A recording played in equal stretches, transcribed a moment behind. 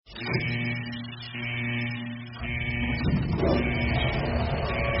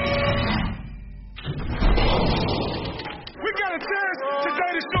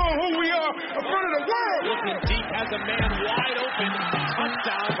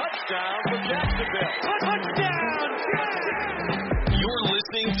Touchdown! You're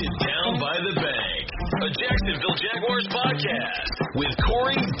listening to Down by the Bank, a Jacksonville Jaguars podcast with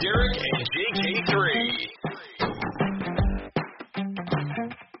Corey, Derek, and JK3.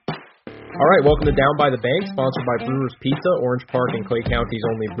 All right, welcome to Down by the Bank, sponsored by Brewers Pizza, Orange Park, and Clay County's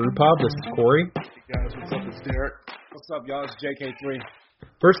only brew pub. This is Corey. Hey guys, what's up? It's Derek. What's up, y'all? It's JK3.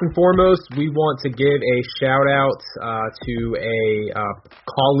 First and foremost, we want to give a shout-out to a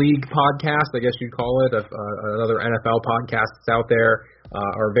colleague podcast, I guess you'd call it, another NFL podcast that's out there.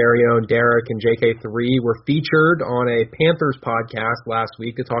 Our very own Derek and JK3 were featured on a Panthers podcast last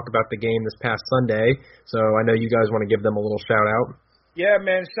week to talk about the game this past Sunday. So I know you guys want to give them a little shout-out. Yeah,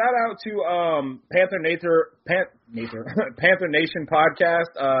 man. Shout out to Panther Nation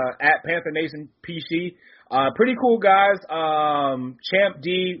podcast at Panther Nation PC. Pretty cool guys. Champ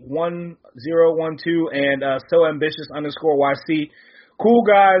D1012 and So Ambitious _YC. Cool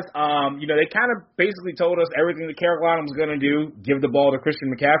guys. They kind of basically told us everything that Carolina was going to do. Give the ball to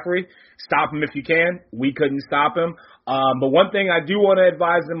Christian McCaffrey. Stop him if you can. We couldn't stop him. But one thing I do want to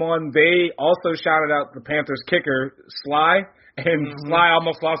advise them on, they also shouted out the Panthers kicker, Sly. And Sly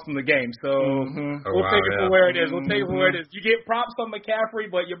almost lost him the game. So we'll take it for where it is. We'll take it for where it is. You get props on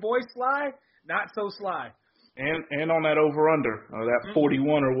McCaffrey, but your boy Sly, not so Sly. And on that over-under, that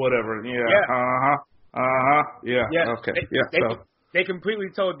 41 or whatever. They completely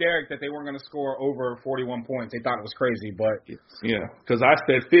told Derek that they weren't going to score over 41 points. They thought it was crazy, but yeah, because I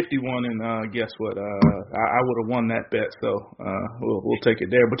said 51, and guess what? I would have won that bet. So we'll take it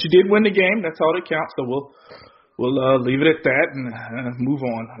there. But you did win the game. That's all that counts. So we'll leave it at that and move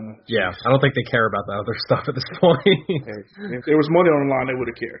on. Yeah, I don't think they care about the other stuff at this point. Hey, if there was money on the line, they would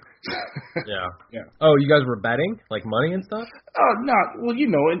have cared. Yeah. Oh, you guys were betting, like money and stuff? Well,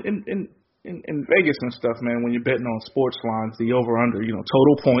 in Vegas and stuff, man, when you're betting on sports lines, the over/under,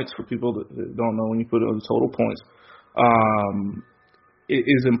 total points for people that don't know, when you put it on the total points, it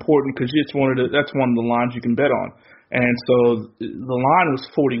is important because that's one of the lines you can bet on. And so the line was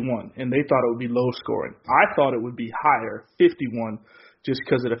 41, and they thought it would be low scoring. I thought it would be higher, 51, just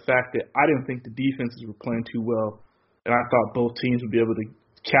because of the fact that I didn't think the defenses were playing too well, and I thought both teams would be able to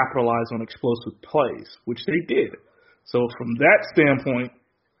capitalize on explosive plays, which they did. So from that standpoint,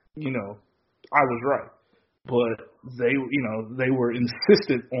 I was right. But they were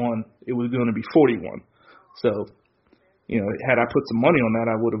insistent on it was going to be 41. So, had I put some money on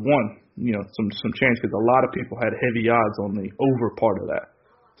that, I would have won. Some change, because a lot of people had heavy odds on the over part of that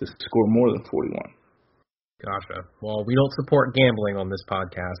to score more than 41. Gotcha. Well, we don't support gambling on this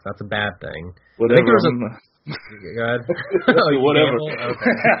podcast. That's a bad thing. Whatever. Go ahead. Whatever.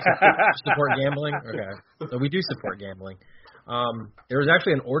 Okay. Support gambling? Okay. So we do support gambling. There was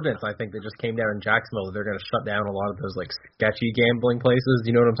actually an ordinance, I think, that just came down in Jacksonville that they're going to shut down a lot of those, sketchy gambling places. Do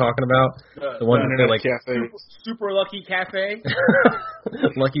you know what I'm talking about? The ones that are Cafe. Super Lucky Cafe.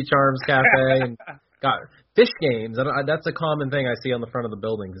 Lucky Charms Cafe. And fish games. That's a common thing I see on the front of the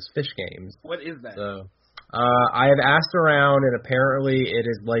buildings is fish games. What is that? So, I have asked around, and apparently it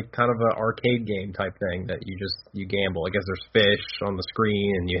is like kind of an arcade game type thing that you gamble. I guess there's fish on the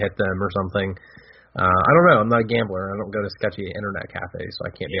screen, and you hit them or something. I don't know. I'm not a gambler. I don't go to sketchy internet cafes, so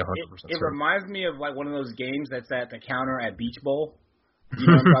I can't be 100% It certain. reminds me of one of those games that's at the counter at Beach Bowl. You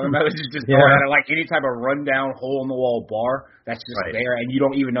know what I'm talking about? It's just going at any type of rundown hole-in-the-wall bar that's just there, and you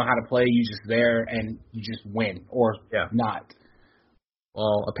don't even know how to play. You're just there, and you just win or not.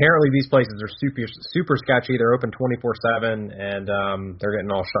 Well, apparently these places are super sketchy. They're open 24/7, and they're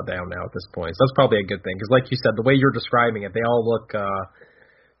getting all shut down now at this point. So that's probably a good thing, because like you said, the way you're describing it, they all look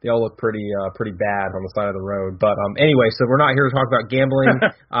pretty bad on the side of the road. But anyway, so we're not here to talk about gambling.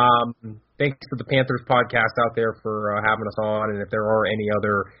 Thanks to the Panthers podcast out there for having us on. And if there are any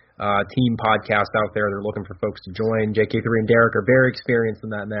other team podcasts out there, they're looking for folks to join. JK3 and Derek are very experienced in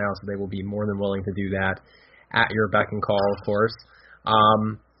that now, so they will be more than willing to do that at your beck and call, of course.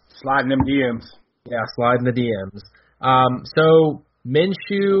 Sliding them DMs. Yeah, sliding the DMs. So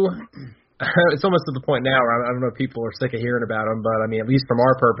Minshew, it's almost to the point now where I don't know if people are sick of hearing about him, but I mean, at least from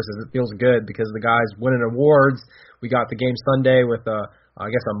our purposes, it feels good because the guy's winning awards. We got the game Sunday with a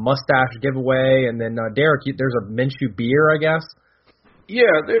mustache giveaway, and then Derek, there's a Minshew beer, I guess.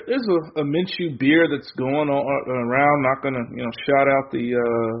 Yeah, there's a Minshew beer that's going on around. Not gonna shout out the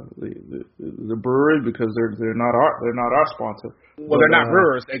brewery because they're not our sponsor. Well, they're not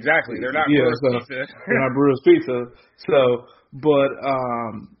Brewers, exactly. They're not Brewers Pizza. They're not Brewers Pizza. So, but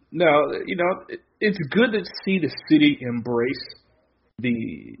no, it's good to see the city embrace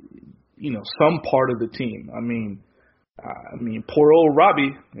some part of the team. I mean, I mean, poor old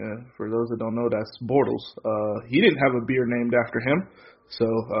Robbie, for those that don't know, that's Bortles. He didn't have a beer named after him, so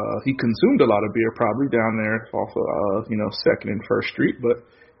he consumed a lot of beer probably down there off of, 2nd and 1st Street, but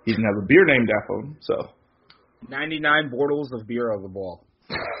he didn't have a beer named after him, so. 99 Bortles of beer on the ball.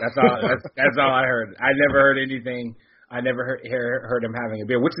 That's all I heard. I never heard anything. I never heard him having a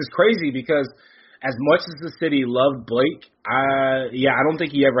beer, which is crazy because as much as the city loved Blake, I don't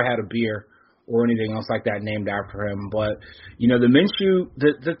think he ever had a beer or anything else like that named after him. But, the Minshew,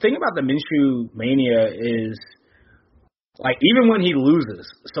 the thing about the Minshew mania is, like, even when he loses,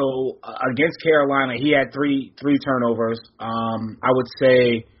 so against Carolina, he had three turnovers. I would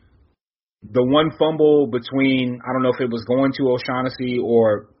say the one fumble between, I don't know if it was going to O'Shaughnessy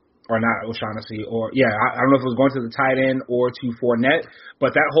or not O'Shaughnessy, I don't know if it was going to the tight end or to Fournette,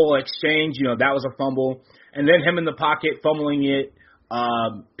 but that whole exchange, that was a fumble. And then him in the pocket fumbling it.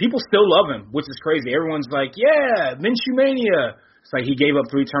 People still love him, which is crazy. Everyone's like, yeah, Minshew mania. It's like he gave up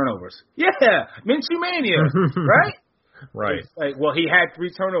 3 turnovers. Yeah, Minshew mania, right? Right. It's like, well, he had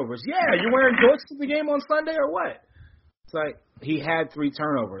 3 turnovers. Yeah, you're wearing jorts to the game on Sunday or what? It's like he had 3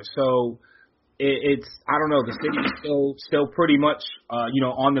 turnovers. So it's I don't know. The city is still pretty much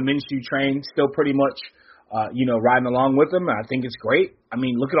on the Minshew train, still pretty much riding along with him. I think it's great. I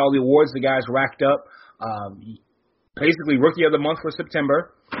mean, look at all the awards the guys racked up. Basically, Rookie of the Month for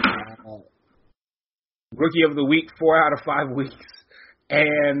September, Rookie of the Week 4 out of 5 weeks,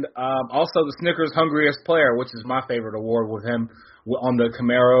 and also the Snickers Hungriest Player, which is my favorite award with him on the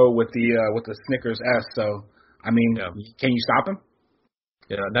Camaro with the Snickers S. So, I mean, Can you stop him?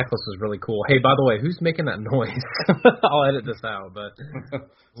 Yeah, that necklace is really cool. Hey, by the way, who's making that noise? I'll edit this out, but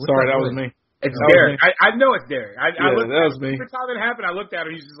sorry, that was me. It's Derek. I know it's Derek. That was me. Every time it happened, I looked at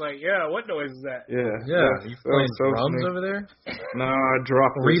him. He's just like, "Yeah, what noise is that?" Yeah. You playing drums over there? No, I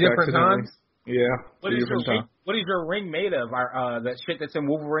dropped 3 different times. Yeah. What is your ring made of? That shit that's in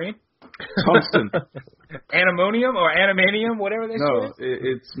Wolverine? Tungsten. Animonium or animanium, whatever they say. No,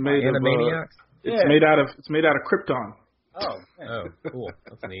 it's made of. Animaniacs. It's made out of Krypton. Oh, cool.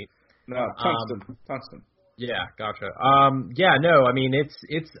 That's neat. No, tungsten. Yeah, gotcha. I mean, it's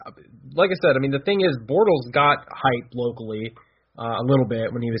like I said. I mean, the thing is, Bortles got hyped locally a little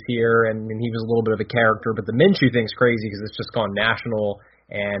bit when he was here, and he was a little bit of a character. But the Minshew thing's crazy because it's just gone national,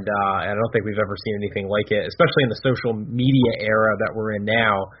 and I don't think we've ever seen anything like it, especially in the social media era that we're in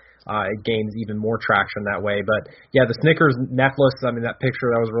now. It gains even more traction that way. But, yeah, the Snickers necklace, I mean, that picture,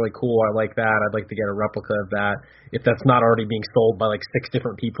 that was really cool. I like that. I'd like to get a replica of that if that's not already being sold by, 6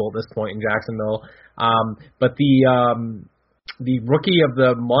 different people at this point in Jacksonville. But the Rookie of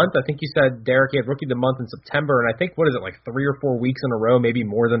the Month, I think you said, Derek, he had Rookie of the Month in September, and I think, 3 or 4 weeks in a row, maybe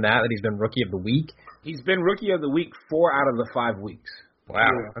more than that he's been Rookie of the Week? He's been Rookie of the Week 4 out of the 5 weeks. Wow,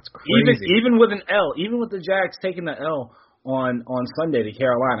 that's crazy. Even with an L, even with the Jags taking the L on Sunday to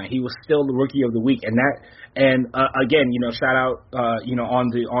Carolina, he was still the Rookie of the Week, and again, shout out, on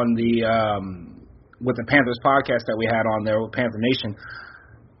the with the Panthers podcast that we had on there with Panther Nation.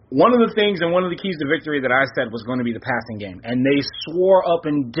 One of the things and one of the keys to victory that I said was going to be the passing game, and they swore up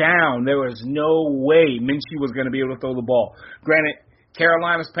and down there was no way Minshew was going to be able to throw the ball. Granted,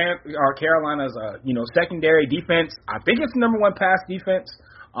 Carolina's secondary defense, I think it's the number 1 pass defense.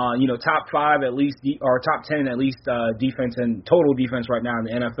 Top 5 at least, or top 10 at least, defense and total defense right now in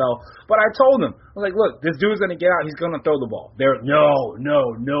the NFL. But I told him, I was like, look, this dude's going to get out. He's going to throw the ball.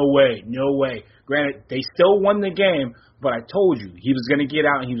 No way. Granted, they still won the game, but I told you he was going to get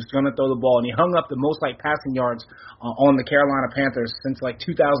out and he was going to throw the ball. And he hung up the most passing yards on the Carolina Panthers since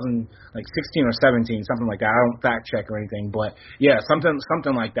 2016 or 17, something like that. I don't fact check or anything, but yeah,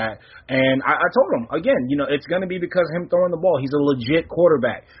 something like that. And I told him again, it's going to be because of him throwing the ball. He's a legit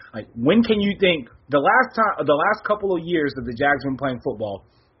quarterback. Like, when can you think the last couple of years that the Jags have been playing football,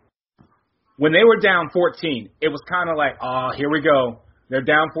 when they were down 14, it was kind of like, here we go. They're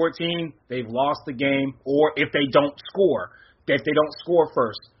down 14. They've lost the game. Or if they don't score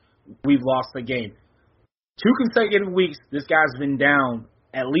first, we've lost the game. 2 consecutive weeks, this guy's been down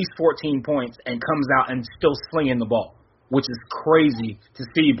at least 14 points and comes out and still slinging the ball, which is crazy to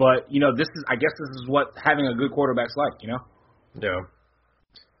see. But, this is what having a good quarterback's like, Yeah.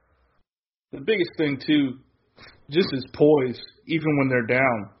 The biggest thing, too, just his poise, even when they're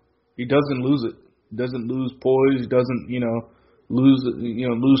down. He doesn't lose it. He doesn't lose poise. He doesn't,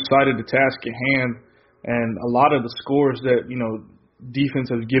 lose sight of the task at hand. And a lot of the scores that, defense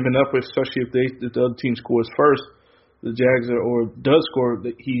has given up, especially if the other team scores first, the Jags does score,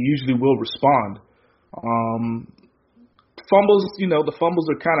 he usually will respond. Fumbles, the fumbles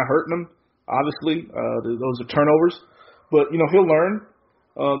are kind of hurting him, obviously. Those are turnovers. But, he'll learn.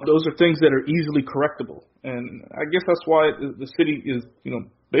 Those are things that are easily correctable. And I guess that's why the city is,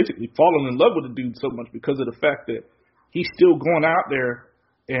 basically falling in love with the dude so much, because of the fact that he's still going out there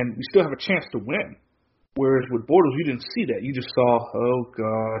and we still have a chance to win. Whereas with Bortles, you didn't see that. You just saw, oh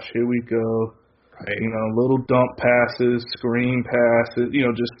gosh, here we go. Right. Little dump passes, screen passes,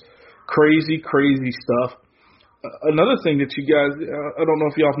 just crazy stuff. Another thing that you guys, I don't know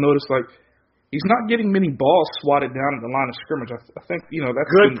if y'all have noticed, like, he's not getting many balls swatted down at the line of scrimmage. I think,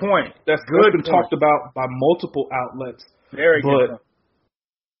 that's good point. That's been talked about by multiple outlets. Very good. But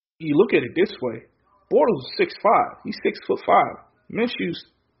you look at it this way: Bortles is 6'5". He's 6'5". Minshew's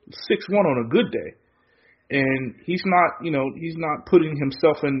 6'1" on a good day, and he's not putting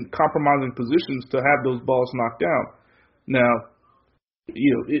himself in compromising positions to have those balls knocked down. Now,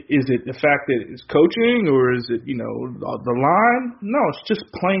 is it the fact that it's coaching, or is it, the line? No, it's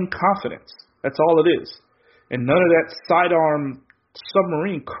just plain confidence. That's all it is. And none of that sidearm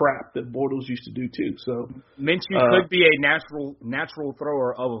submarine crap that Bortles used to do too. So Minshew could be a natural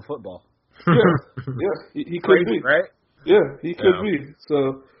thrower of a football. Yeah, he could be. Right? Yeah, he could be.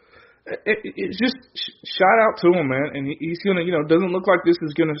 So it's just shout out to him, man. And he's gonna, doesn't look like this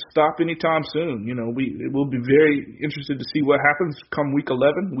is gonna stop anytime soon. We'll be very interested to see what happens come week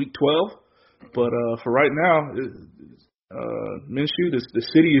 11, week 12. But for right now, Minshew, the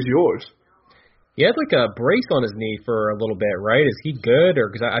city is yours. He had like a brace on his knee for a little bit, right? Is he good? Or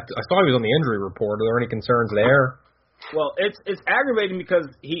because I saw he was on the injury report. Are there any concerns there? Well, it's aggravating because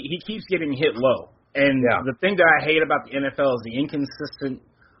he keeps getting hit low, and the thing that I hate about the NFL is the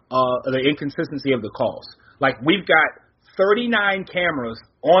inconsistency of the calls. Like, we've got 39 cameras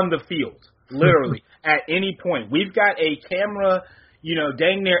on the field, literally at any point. We've got a camera,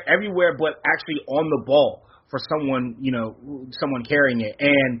 dang near everywhere, but actually on the ball for someone carrying it.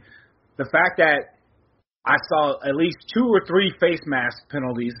 And the fact that I saw at least 2 or 3 face mask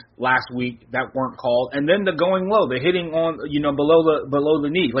penalties last week that weren't called, and then the going low, the hitting on, below the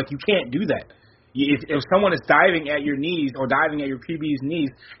knee. Like, you can't do that. If someone is diving at your knees or diving at your QB's knees,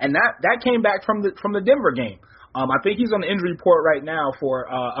 and that came back from the Denver game. I think he's on the injury report right now for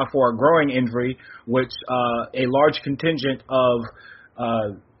a growing injury, which a large contingent of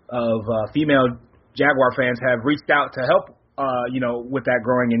female Jaguar fans have reached out to help. With that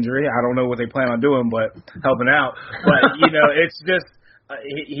growing injury. I don't know what they plan on doing, but helping out. But, it's just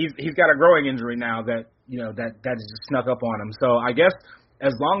he's got a growing injury now that just snuck up on him. So I guess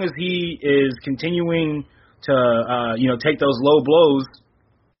as long as he is continuing to, take those low blows,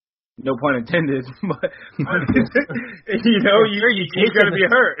 no pun intended, but, he's going to be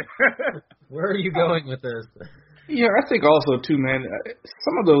hurt. Where are you going with this? Yeah, I think also, too, man,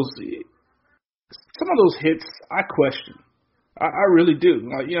 some of those hits I question. I really do.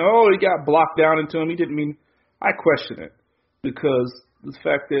 Like, he got blocked down into him. He didn't mean. I question it because the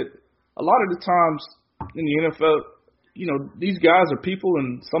fact that a lot of the times in the NFL, these guys are people,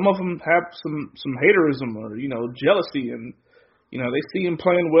 and some of them have some haterism or jealousy, and they see him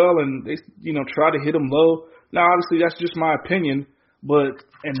playing well, and they try to hit him low. Now, obviously, that's just my opinion,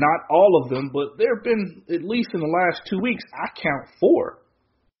 and not all of them, but there have been, at least in the last 2 weeks, I count 4.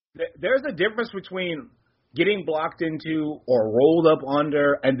 There's a difference between getting blocked into or rolled up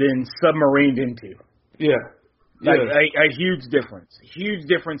under and then submarined into. Yeah. Like a huge difference. Huge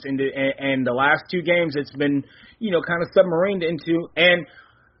difference in the last 2 games it's been, kind of submarined into. And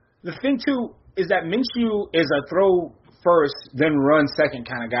the thing too is that Minshew is a throw first, then run second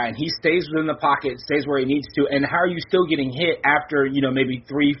kind of guy, and he stays within the pocket, stays where he needs to. And how are you still getting hit after, maybe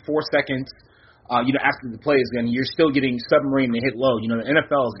 3-4 seconds after the play is done, you're still getting submarine and hit low. The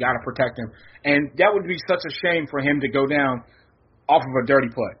NFL has got to protect him. And that would be such a shame for him to go down off of a dirty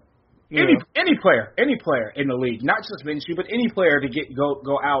play. Yeah. Any player in the league, not just Minshew, but any player to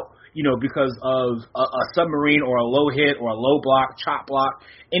go out, because of a submarine or a low hit or a low block, chop block,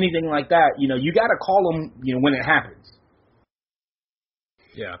 anything like that, you got to call them, when it happens.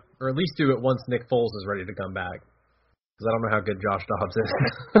 Yeah, or at least do it once Nick Foles is ready to come back. Because I don't know how good Josh Dobbs is.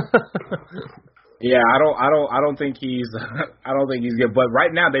 Yeah, I don't think he's good. But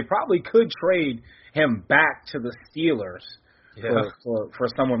right now they probably could trade him back to the Steelers for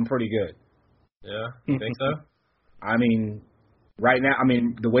someone pretty good. Yeah, you think so? I mean, right now,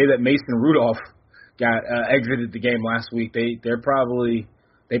 the way that Mason Rudolph got exited the game last week, they probably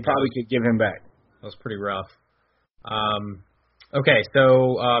could give him back. That was pretty rough. Okay,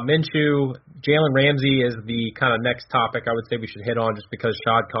 so Minshew, Jalen Ramsey is the kind of next topic I would say we should hit on, just because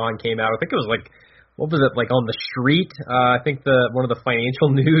Shad Khan came out. I think it was what was it, on the street? I think one of the financial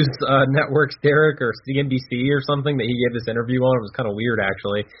news networks, Derek, or CNBC or something, that he gave this interview on. It was kind of weird,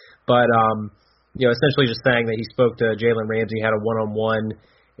 actually. But, essentially just saying that he spoke to Jalen Ramsey, had a one-on-one,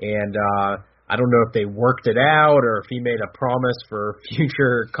 and I don't know if they worked it out or if he made a promise for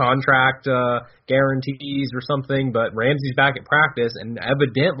future contract guarantees or something, but Ramsey's back at practice and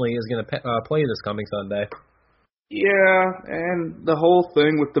evidently is going to play this coming Sunday. Yeah, and the whole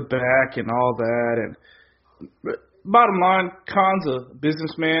thing with the back and all that. And bottom line, Khan's a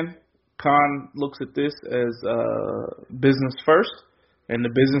businessman. Khan looks at this as business first, and the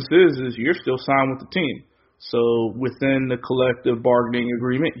business is you're still signed with the team. So within the collective bargaining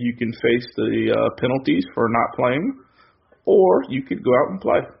agreement, you can face the penalties for not playing, or you could go out and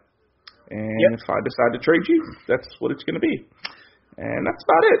play. And if I decide to trade you, that's what it's going to be. And that's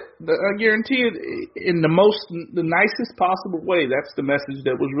about it. I guarantee it, in the nicest possible way, that's the message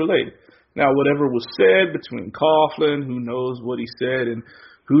that was relayed. Now, whatever was said between Coughlin, who knows what he said, and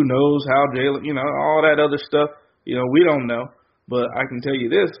who knows how Jalen, all that other stuff, we don't know. But I can tell you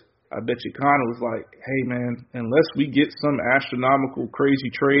this. I bet you Connor was like, hey, man, unless we get some astronomical crazy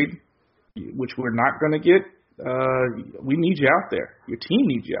trade, which we're not going to get, we need you out there. Your team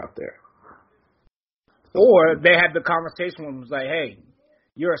needs you out there. Or they had the conversation when it was like, hey,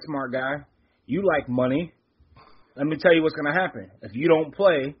 you're a smart guy. You like money. Let me tell you what's going to happen. If you don't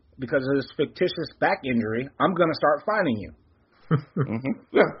play because of this fictitious back injury, I'm going to start fining you.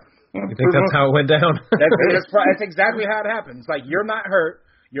 Yeah. You think that's how it went down? That's exactly how it happens. Like, you're not hurt.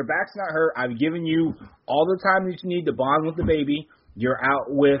 Your back's not hurt. I've given you all the time that you need to bond with the baby. You're out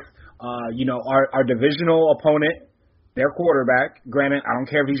with, our divisional opponent, their quarterback. Granted, I don't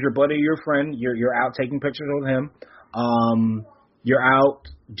care if he's your buddy or your friend. You're out taking pictures with him. You're out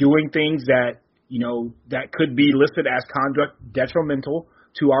doing things that, that could be listed as conduct detrimental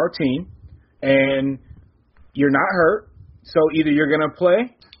to our team. And you're not hurt. So either you're going to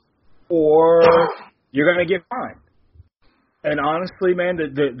play or you're going to get fined. And honestly, man,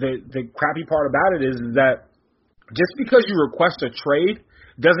 the crappy part about it is that just because you request a trade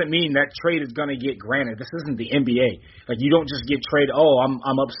doesn't mean that trade is going to get granted. This isn't the NBA. Like, you don't just get traded. Oh,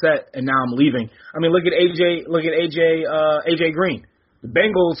 I'm upset and now I'm leaving. I mean, look at AJ Green. The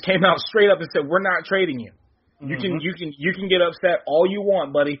Bengals came out straight up and said, "We're not trading you. You can get upset all you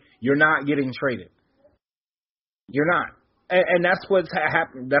want, buddy. You're not getting traded. You're not." And that's what's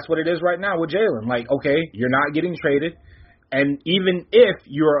happened. That's what it is right now with Jalen. Like, okay, you're not getting traded. And even if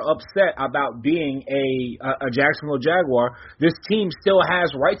you're upset about being a Jacksonville Jaguar, this team still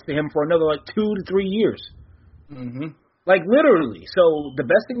has rights to him for another 2 to 3 years. Mm-hmm. Like, literally. So the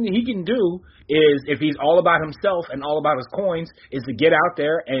best thing that he can do is, if he's all about himself and all about his coins, is to get out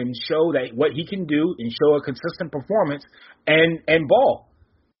there and show that what he can do and show a consistent performance and ball.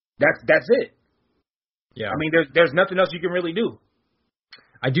 That's it. Yeah. I mean, there's nothing else you can really do.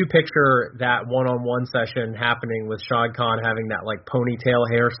 I do picture that one-on-one session happening with Shad Khan having that ponytail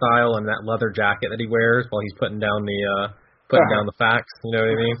hairstyle and that leather jacket that he wears while he's putting down the facts. You know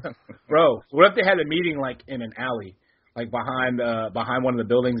what I mean? Bro, what if they had a meeting in an alley, behind one of the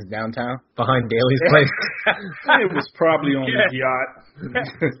buildings downtown? Behind Daly's place? It was probably on the yacht.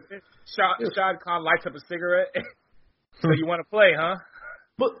 Shad Khan lights up a cigarette. So you want to play, huh?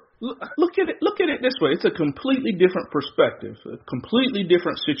 But look at it this way. It's a completely different perspective, a completely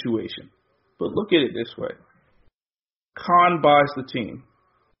different situation. But look at it this way. Khan buys the team,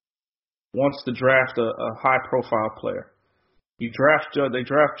 wants to draft a high-profile player. They draft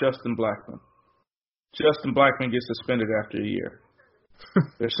Justin Blackmon. Justin Blackmon gets suspended after a year.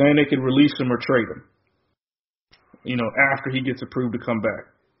 They're saying they could release him or trade him, after he gets approved to come back.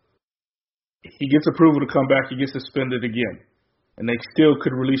 He gets approval to come back, he gets suspended again. And they still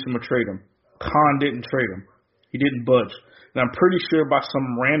could release him or trade him. Khan didn't trade him. He didn't budge. And I'm pretty sure by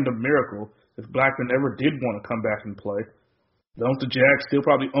some random miracle, if Blackmon ever did want to come back and play, don't the Jags still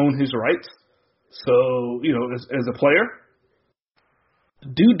probably own his rights? So, as a player, the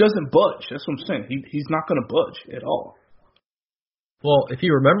dude doesn't budge. That's what I'm saying. He's not going to budge at all. Well, if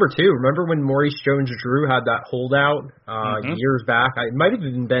you remember when Maurice Jones-Drew had that holdout years back? It might have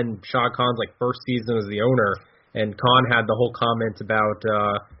even been Shad Khan's first season as the owner. And Khan had the whole comment about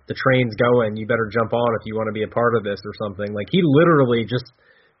the train's going, you better jump on if you want to be a part of this or something. He literally just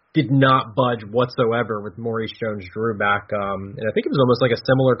did not budge whatsoever with Maurice Jones-Drew back. And I think it was almost like a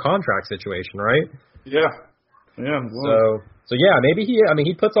similar contract situation, right? Yeah. Yeah. Well. So yeah, maybe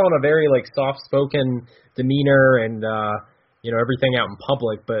he puts on a very soft-spoken demeanor and everything out in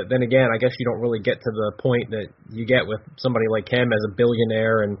public, but then again, I guess you don't really get to the point that you get with somebody like him as a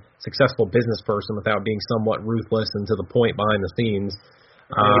billionaire and successful business person without being somewhat ruthless and to the point behind the scenes.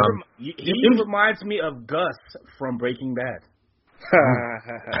 He reminds me of Gus from Breaking Bad.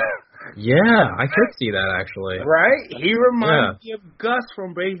 Yeah, I could see that actually. Right? He reminds me of Gus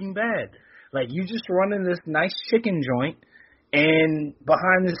from Breaking Bad. You just running this nice chicken joint. and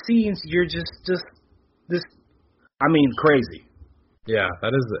behind the scenes, you're just this. I mean, crazy. Yeah,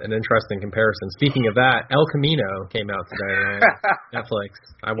 that is an interesting comparison. Speaking of that, El Camino came out today on Netflix.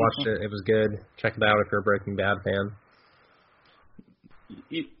 I watched it. It was good. Check it out if you're a Breaking Bad fan.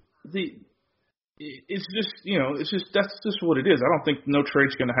 It's just that's just what it is. I don't think no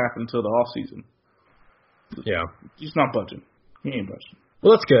trade's going to happen until the off season. Yeah, he's not budging. He ain't budging.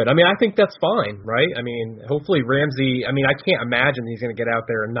 Well, that's good. I mean, I think that's fine, right? I mean, hopefully Ramsey, I mean, I can't imagine he's going to get out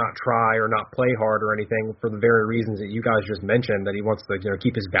there and not try or not play hard or anything for the very reasons that you guys just mentioned, that he wants to,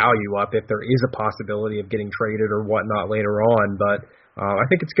 keep his value up if there is a possibility of getting traded or whatnot later on. But I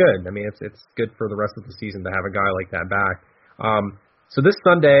think it's good. I mean, it's good for the rest of the season to have a guy like that back. So this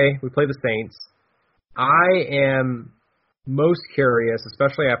Sunday, we play the Saints. I am most curious,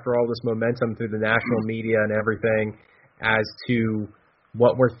 especially after all this momentum through the national media and everything, as to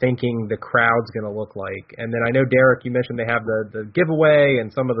what we're thinking the crowd's going to look like. And then I know, Derek, you mentioned they have the giveaway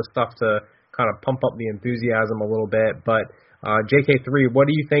and some of the stuff to kind of pump up the enthusiasm a little bit. But JK3, what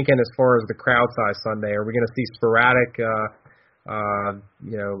are you thinking as far as the crowd size Sunday? Are we going to see sporadic,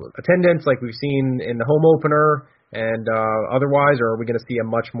 attendance like we've seen in the home opener and otherwise, or are we going to see a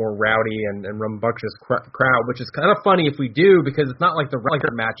much more rowdy and rambunctious crowd, which is kind of funny if we do, because it's not like the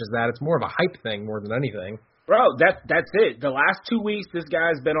record matches that. It's more of a hype thing more than anything. Bro, that's it. The last 2 weeks, this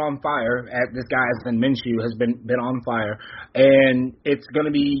guy's been on fire. This guy, Minshew, has been on fire, and it's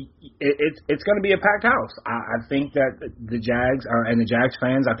gonna be a packed house. I think that the Jags and the Jags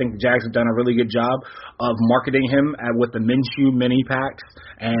fans. I think the Jags have done a really good job of marketing him with the Minshew mini packs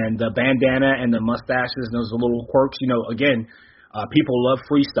and the bandana and the mustaches and those little quirks. Again, people love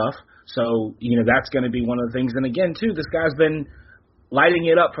free stuff, so that's going to be one of the things. And again, too, this guy's been lighting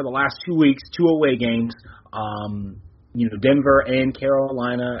it up for the last 2 weeks, 2 away games. Denver and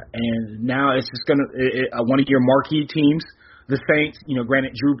Carolina, and now it's just one of your marquee teams, the Saints.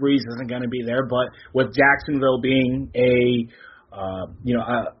 Granted, Drew Brees isn't going to be there, but with Jacksonville being a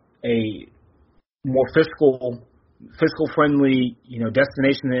more fiscal friendly,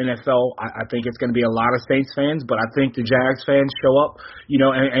 destination in the NFL, I think it's going to be a lot of Saints fans, but I think the Jags fans show up,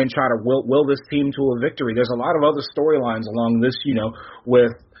 and try to will this team to a victory. There's a lot of other storylines along this,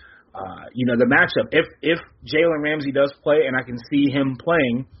 with the matchup. If Jalen Ramsey does play, and I can see him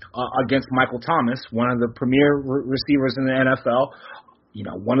playing against Michael Thomas, one of the premier receivers in the NFL,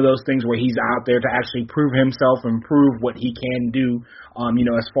 one of those things where he's out there to actually prove himself and prove what he can do,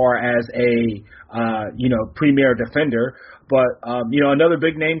 as far as a premier defender. But another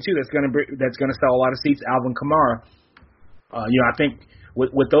big name too that's gonna sell a lot of seats, Alvin Kamara. I think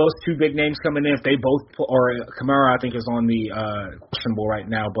with those two big names coming in, if they both or Kamara, I think, is on the questionable right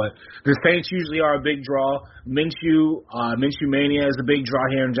now. But the Saints usually are a big draw. Minshew Mania is a big draw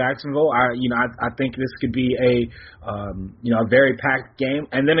here in Jacksonville. I think this could be a very packed game.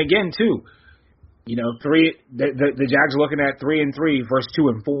 And then again too, the Jags are looking at 3-3 versus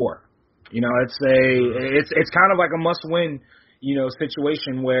 2-4. It's kind of like a must win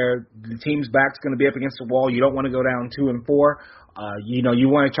situation where the team's back's going to be up against the wall. You don't want to go down 2-4. You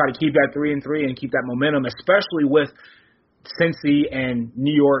want to try to keep that 3-3 and keep that momentum, especially with Cincy and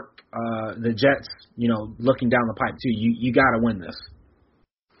New York, the Jets, looking down the pipe too. You got to win this.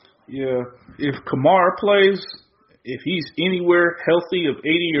 Yeah, if Kamara plays, if he's anywhere healthy of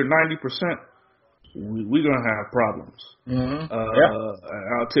 80 or 90%, we're gonna have problems. Mm-hmm.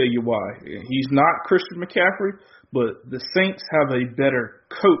 I'll tell you why. He's not Christian McCaffrey, but the Saints have a better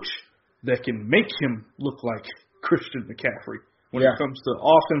coach that can make him look like Christian McCaffrey when it comes to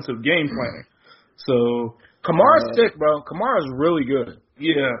offensive game planning. So Kamara's sick, bro. Kamara's really good.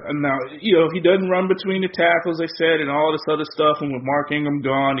 Yeah, and now he doesn't run between the tackles, they said, and all this other stuff. And with Mark Ingram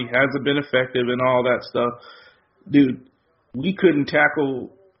gone, he hasn't been effective and all that stuff. Dude, we couldn't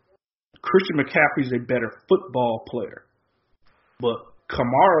tackle. Christian McCaffrey's a better football player, but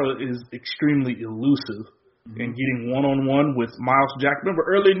Kamara is extremely elusive and getting one-on-one with Miles Jack. Remember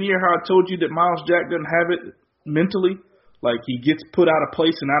earlier in the year how I told you that Miles Jack doesn't have it mentally? Like he gets put out of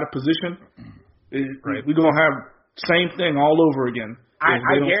place and out of position. Right. We're going to have same thing all over again. I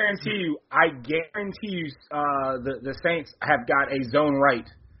guarantee you, the Saints have got a zone right.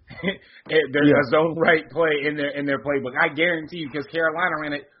 There's a zone right play in their playbook. I guarantee you, because Carolina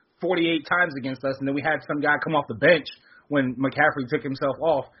ran it 48 times against us, and then we had some guy come off the bench when McCaffrey took himself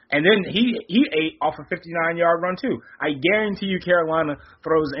off, and then he ate off a 59-yard run too. I guarantee you Carolina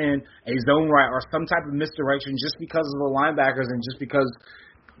throws in a zone right or some type of misdirection just because of the linebackers and just because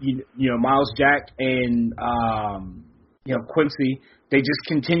Miles Jack and Quincy, they just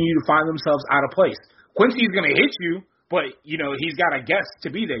continue to find themselves out of place. Quincy's going to hit you, but he's got a guess to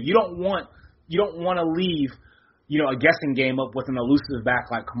be there. You don't want to leave a guessing game up with an elusive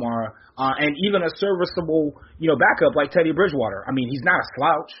back like Kamara, and even a serviceable, backup like Teddy Bridgewater. I mean, he's not a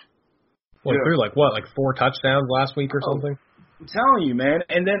slouch. Well, threw like 4 touchdowns last week or something? I'm telling you, man.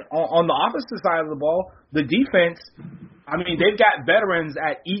 And then on the opposite side of the ball, the defense, I mean, they've got veterans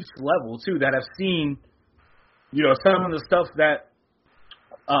at each level, too, that have seen, some of the stuff that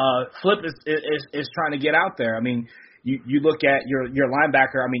Flip is trying to get out there. I mean, you look at your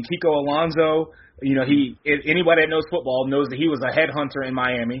linebacker. I mean, Kiko Alonso, anybody that knows football knows that he was a headhunter in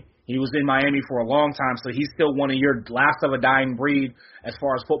Miami. He was in Miami for a long time, so he's still one of your last of a dying breed as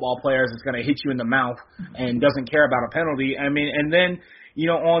far as football players. It's going to hit you in the mouth and doesn't care about a penalty. I mean, and then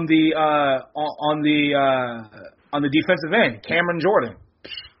on the defensive end, Cameron Jordan.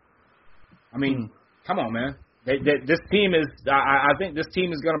 I mean, come on, man. This team is. I think this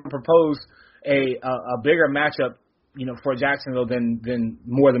team is going to propose a bigger matchup, for Jacksonville than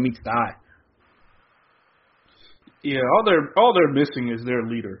more than meets the eye. Yeah, all they're missing is their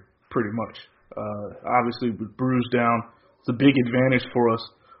leader, pretty much. Obviously, with Bruce down, it's a big advantage for us.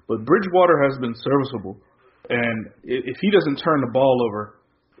 But Bridgewater has been serviceable, and if he doesn't turn the ball over,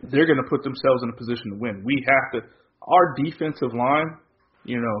 they're going to put themselves in a position to win. We have to. Our defensive line,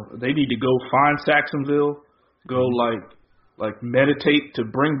 they need to go find Saxonville, go like meditate to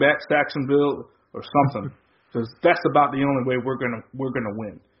bring back Saxonville or something, because that's about the only way we're gonna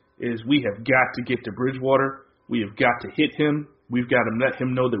win. Is we have got to get to Bridgewater. We have got to hit him. We've got to let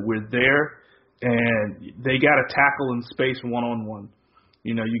him know that we're there, and they got to tackle in space one-on-one.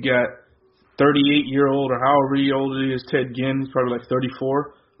 You got 38-year-old or however old it is, Ted Ginn, he's probably like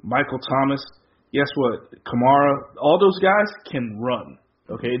 34. Michael Thomas. Guess what? Kamara, all those guys can run.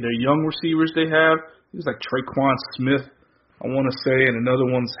 Okay, they're young receivers they have. He's like Traquan Smith, I want to say, and another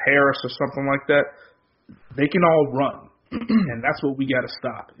one's Harris or something like that. They can all run. And that's what we got to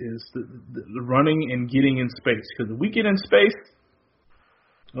stop is the running and getting in space. Because if we get in space,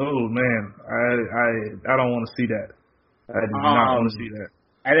 oh man, I don't want to see that. I do not want to see that.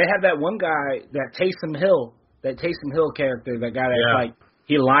 And they have that one guy, that Taysom Hill character, that guy that's like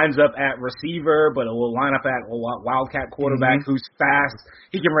he lines up at receiver, but will line up at a wildcat quarterback who's fast.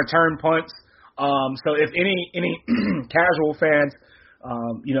 He can return punts. So if any casual fans.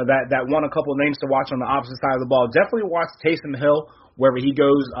 That want a couple of names to watch on the opposite side of the ball. Definitely watch Taysom Hill wherever he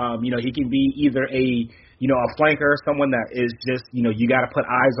goes. He can be either a flanker, someone that is just, you got to put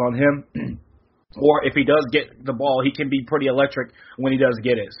eyes on him. Or if he does get the ball, he can be pretty electric when he does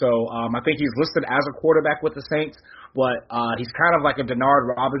get it. So I think he's listed as a quarterback with the Saints, but he's kind of like a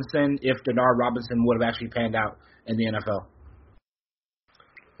Denard Robinson if Denard Robinson would have actually panned out in the NFL.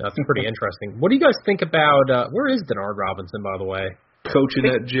 That's pretty interesting. What do you guys think about where is Denard Robinson, by the way? Coaching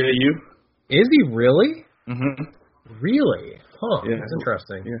at JU. Is he really? Mm-hmm. Really? Huh. Yeah. That's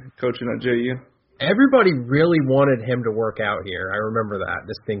interesting. Yeah, coaching at JU. Everybody really wanted him to work out here. I remember that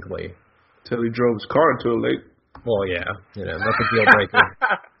distinctly. Till he drove his car into a lake. Well, yeah. That's a deal breaker.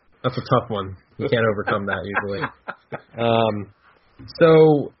 That's a tough one. You can't overcome that usually.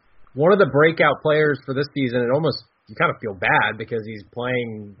 So one of the breakout players for this season, you kind of feel bad because he's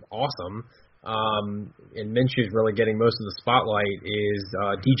playing awesome. And Minshew's really getting most of the spotlight is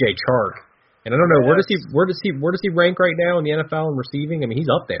DJ Chark, and I don't know where does he rank right now in the NFL in receiving? I mean, he's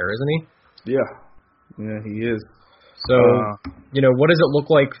up there, isn't he? Yeah, he is. So what does it look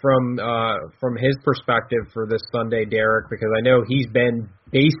like from his perspective for this Sunday, Derek? Because I know he's been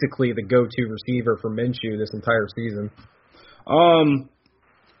basically the go-to receiver for Minshew this entire season.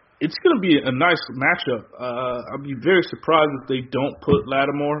 It's going to be a nice matchup. I'll be very surprised if they don't put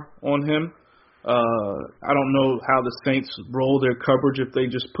Lattimore on him. I don't know how the Saints roll their coverage if they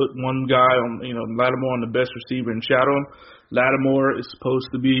just put one guy on, Lattimore on the best receiver and shadow him. Lattimore is supposed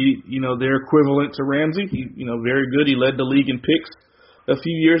to be, their equivalent to Ramsey. He, very good. He led the league in picks a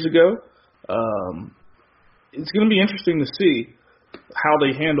few years ago. It's going to be interesting to see how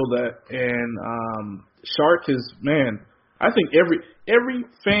they handle that. And Shark is, man, I think every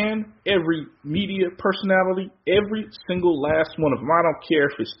fan, every media personality, every single last one of them, I don't care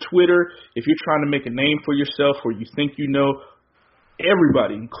if it's Twitter, if you're trying to make a name for yourself or you think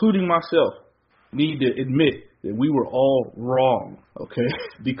everybody, including myself, need to admit that we were all wrong, okay?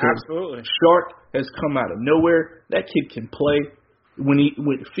 Because absolutely. Shark has come out of nowhere. That kid can play. We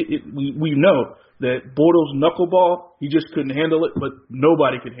know that Bortles knuckleball, he just couldn't handle it, but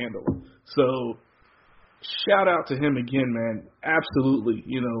nobody could handle it. So shout out to him again, man. Absolutely,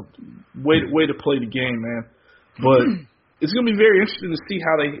 way to play the game, man. But it's going to be very interesting to see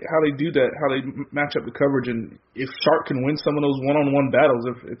how they do that, how they match up the coverage, and if Shark can win some of those one-on-one battles,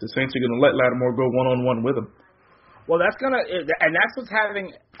 if the Saints are going to let Lattimore go one-on-one with him. Well, that's what's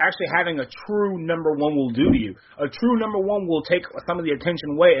having a true number one will do to you. A true number one will take some of the attention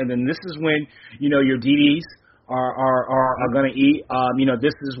away, and then this is when your DDs are going to eat.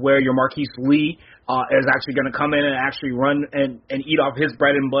 This is where your Marquise Lee is actually going to come in and actually run and eat off his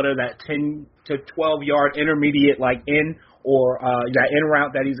bread and butter, that 10 to 12 yard intermediate in or that in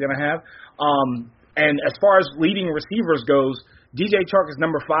route that he's going to have. And as far as leading receivers goes, DJ Chark is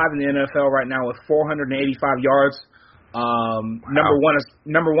number 5 in the NFL right now with 485 yards. Wow.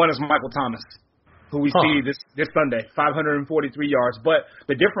 Number one is Michael Thomas, who we see this Sunday, 543 yards. But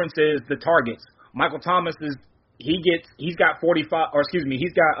the difference is the targets. Michael Thomas he's got 45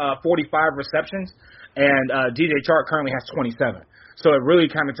 receptions, and DJ Chark currently has 27. So it really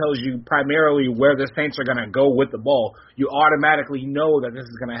kind of tells you primarily where the Saints are going to go with the ball. You automatically know that this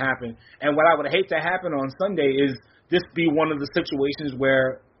is going to happen. And what I would hate to happen on Sunday is this be one of the situations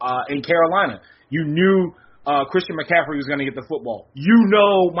where in Carolina you knew Christian McCaffrey was going to get the football. You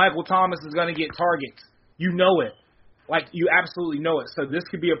know Michael Thomas is going to get targets. You know it. You absolutely know it. So this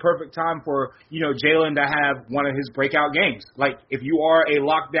could be a perfect time for, Jalen to have one of his breakout games. If you are a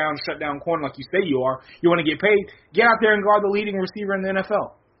lockdown, shutdown corner like you say you are, you want to get paid, get out there and guard the leading receiver in the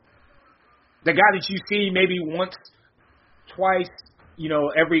NFL. The guy that you see maybe once, twice,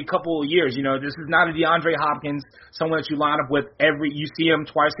 every couple of years. This is not a DeAndre Hopkins, someone that you line up with you see him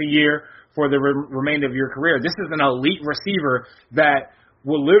twice a year for the remainder of your career. This is an elite receiver that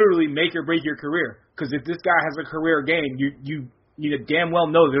will literally make or break your career. Because if this guy has a career game, you damn well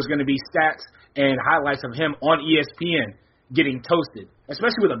know there's going to be stats and highlights of him on ESPN getting toasted,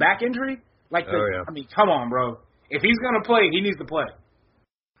 especially with a back injury. I mean, come on, bro. If he's going to play, he needs to play.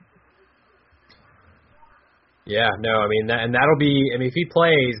 Yeah, no, I mean, that'll be. I mean, if he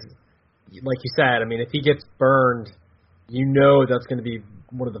plays, like you said, I mean, if he gets burned, that's going to be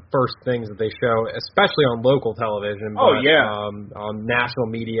one of the first things that they show, especially on local television. But, on national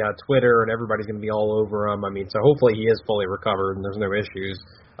media, Twitter, and everybody's going to be all over him. I mean, so hopefully he is fully recovered and there's no issues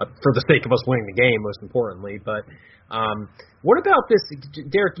for the sake of us winning the game, most importantly. But what about this,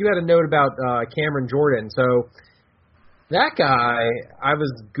 Derek? You had a note about Cameron Jordan. So that guy, I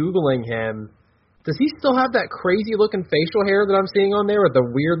was Googling him. Does he still have that crazy-looking facial hair that I'm seeing on there with the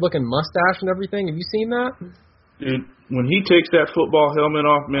weird-looking mustache and everything? Have you seen that? Dude, when he takes that football helmet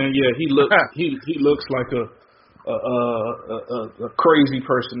off, man, yeah, he looks like a crazy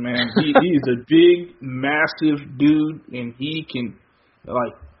person, man. He's a big, massive dude, and he can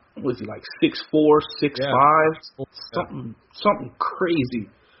was he 6'4", 6'5", something crazy.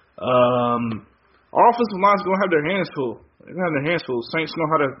 Our offensive line's gonna have their hands full. They're gonna have their hands full. Saints know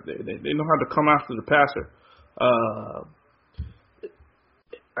how to they know how to come after the passer.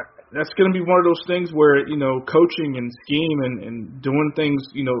 That's going to be one of those things where, coaching and scheme and doing things,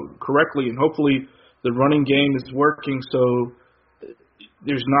 correctly, and hopefully the running game is working so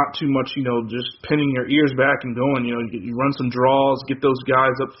there's not too much, just pinning your ears back and going. You run some draws, get those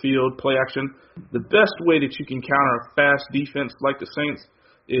guys upfield, play action. The best way that you can counter a fast defense like the Saints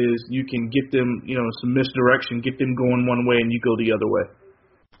is you can get them, some misdirection, get them going one way and you go the other way.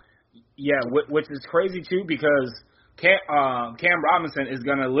 Yeah, which is crazy, too, because Cam Robinson is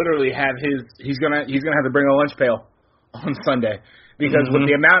gonna literally have he's gonna have to bring a lunch pail on Sunday because with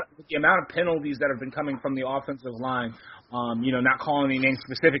the amount of penalties that have been coming from the offensive line, not calling any names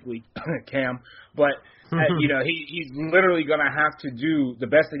specifically, Cam, but he's literally gonna have to do the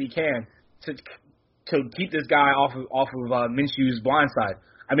best that he can to keep this guy off of Minshew's blind side.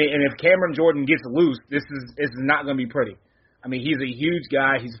 I mean, and if Cameron Jordan gets loose, this is not gonna be pretty. I mean, he's a huge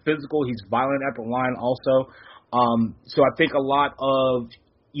guy. He's physical. He's violent at the line also. So I think a lot of,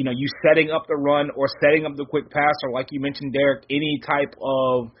 you setting up the run or setting up the quick pass or like you mentioned, Derek, any type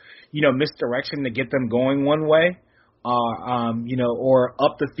of, misdirection to get them going one way, or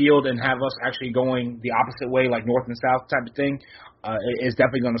up the field and have us actually going the opposite way, like north and south type of thing, is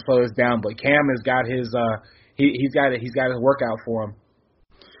definitely going to slow us down. But Cam has got his, he's got his workout for him.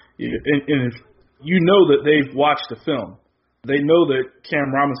 Yeah, and if you know that they've watched the film, they know that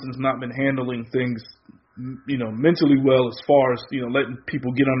Cam Robinson's not been handling things mentally well as far as, letting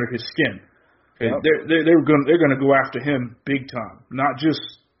people get under his skin. Yep. They're going to go after him big time, not just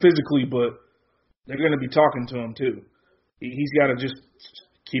physically, but they're going to be talking to him too. He's got to just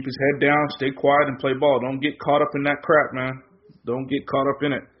keep his head down, stay quiet, and play ball. Don't get caught up in that crap, man. Don't get caught up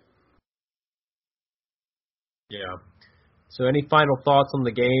in it. Yeah. So any final thoughts on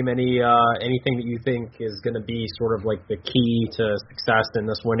the game? Anything that you think is going to be sort of like the key to success in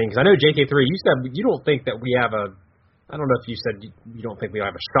this winning? Because I know JK3, you said you don't think that we have I don't know if you said you don't think we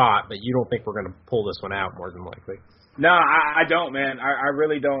have a shot, but you don't think we're going to pull this one out more than likely. No, I don't, man. I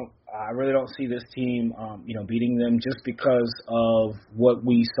really don't. I really don't see this team, beating them just because of what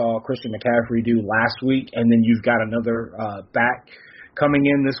we saw Christian McCaffrey do last week, and then you've got another back coming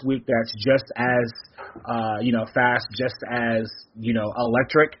in this week that's just as, fast, just as,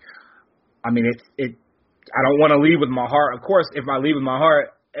 electric. I mean, I don't want to leave with my heart. Of course, if I leave with my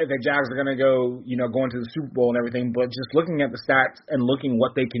heart, the Jags are going to go into the Super Bowl and everything. But just looking at the stats and looking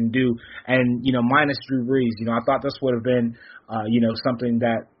what they can do, and minus Drew Brees, I thought this would have been, something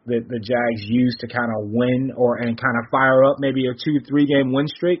that the Jags used to kind of win and kind of fire up maybe a 2-3 game win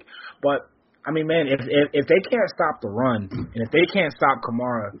streak. But I mean, man, if they can't stop the run, and if they can't stop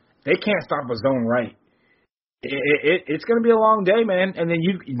Kamara, they can't stop a zone right. It's going to be a long day, man. And then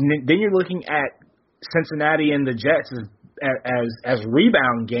you're looking at Cincinnati and the Jets as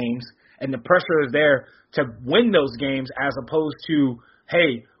rebound games, and the pressure is there to win those games as opposed to,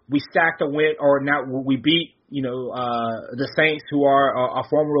 hey, we stacked a win, or now we beat the Saints, who are a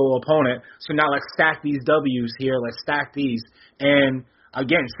formidable opponent. So now let's stack these W's here. Let's stack these. And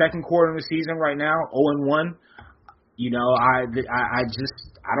again, second quarter of the season right now, 0-1. I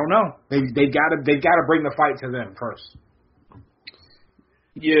don't know. They've got to bring the fight to them first.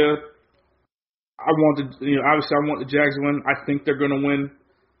 Yeah. obviously I want the Jags to win. I think they're going to win.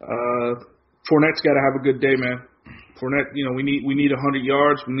 Fournette's got to have a good day, man. Fournette, we need 100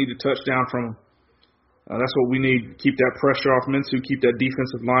 yards. We need a touchdown from him. That's what we need. Keep that pressure off Minshew. Keep that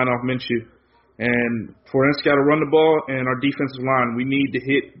defensive line off Minshew. And Fournette's got to run the ball, and our defensive line, we need to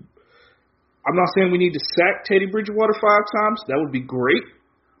hit. I'm not saying we need to sack Teddy Bridgewater 5 times. That would be great,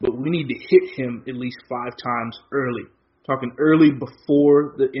 but we need to hit him at least 5 times early. Talking early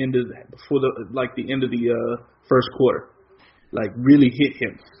before the end of the end of the first quarter. Like really hit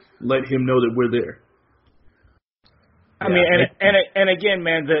him. Let him know that we're there. I mean, and again,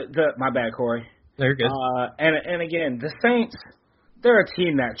 man, my bad, Corey. They're good. And again, the Saints, they're a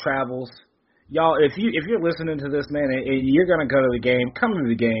team that travels. Y'all, if you're listening to this, man, and you're gonna go to the game, come to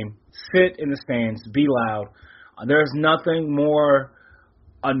the game, sit in the stands, be loud. There's nothing more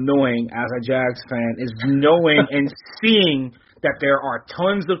annoying as a Jags fan is knowing and seeing that there are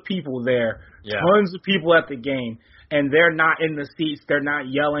tons of people there, tons of people at the game, and they're not in the seats, they're not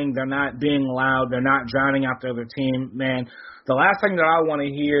yelling, they're not being loud, they're not drowning out the other team. Man, the last thing that I want to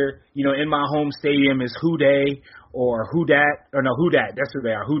hear, in my home stadium is who they or who dat, or no, who dat, that's who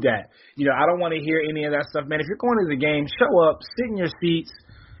they are, who dat. I don't want to hear any of that stuff, man. If you're going to the game, show up, sit in your seats,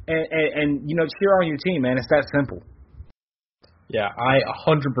 and cheer on your team, man. It's that simple. Yeah, I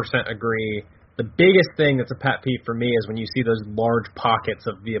 100% agree. The biggest thing that's a pet peeve for me is when you see those large pockets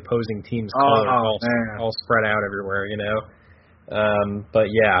of the opposing team's colors all spread out everywhere, But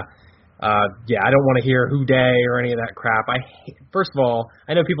I don't want to hear who day or any of that crap. First of all,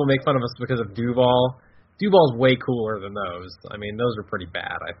 I know people make fun of us because of Duval. Duval's way cooler than those. I mean, those are pretty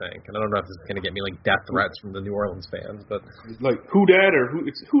bad, I think. And I don't know if this is going to get me death threats from the New Orleans fans, but like who dat or who?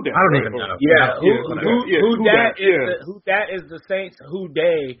 It's who dat. I don't right? even know. Who dat is the Saints. Who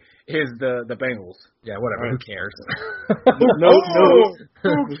day is the Bengals. Yeah, whatever. Right. Who cares? No.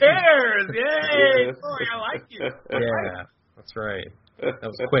 Who cares? Yay! Boy, I like you. Yeah, that's right. That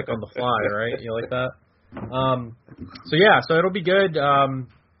was quick on the fly, right? You like that? So it'll be good.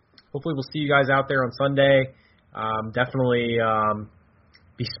 Hopefully we'll see you guys out there on Sunday. Definitely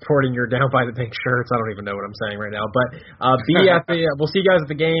be supporting your Down by the Bank shirts. I don't even know what I'm saying right now. But we'll see you guys at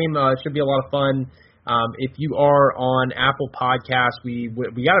the game. It should be a lot of fun. If you are on Apple Podcasts, we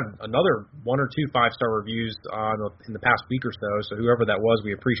got another 1 or 2 5-star reviews in the past week or so. So whoever that was,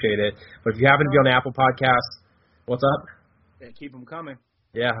 we appreciate it. But if you happen to be on Apple Podcasts, what's up? Yeah, keep them coming.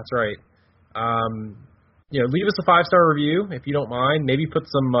 Yeah, that's right. Leave us a 5-star review if you don't mind. Maybe put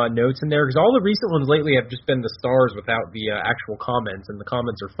some notes in there because all the recent ones lately have just been the stars without the actual comments, and the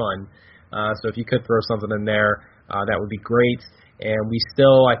comments are fun. So if you could throw something in there, that would be great. And we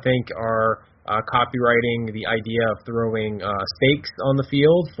still, I think, are copywriting the idea of throwing stakes on the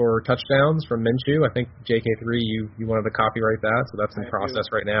field for touchdowns from Minshew. I think JK3, you wanted to copyright that, so that's in process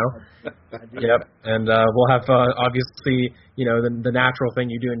right now. Yep. And we'll have obviously, the natural thing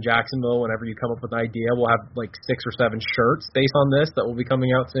you do in Jacksonville whenever you come up with an idea. We'll have 6 or 7 shirts based on this that will be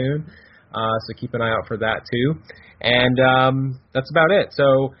coming out soon. So keep an eye out for that too. And that's about it.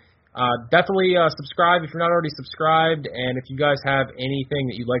 So definitely subscribe if you're not already subscribed, and if you guys have anything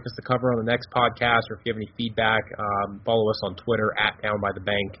that you'd like us to cover on the next podcast, or if you have any feedback, follow us on Twitter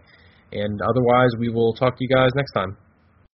 @DownByTheBank, and otherwise we will talk to you guys next time.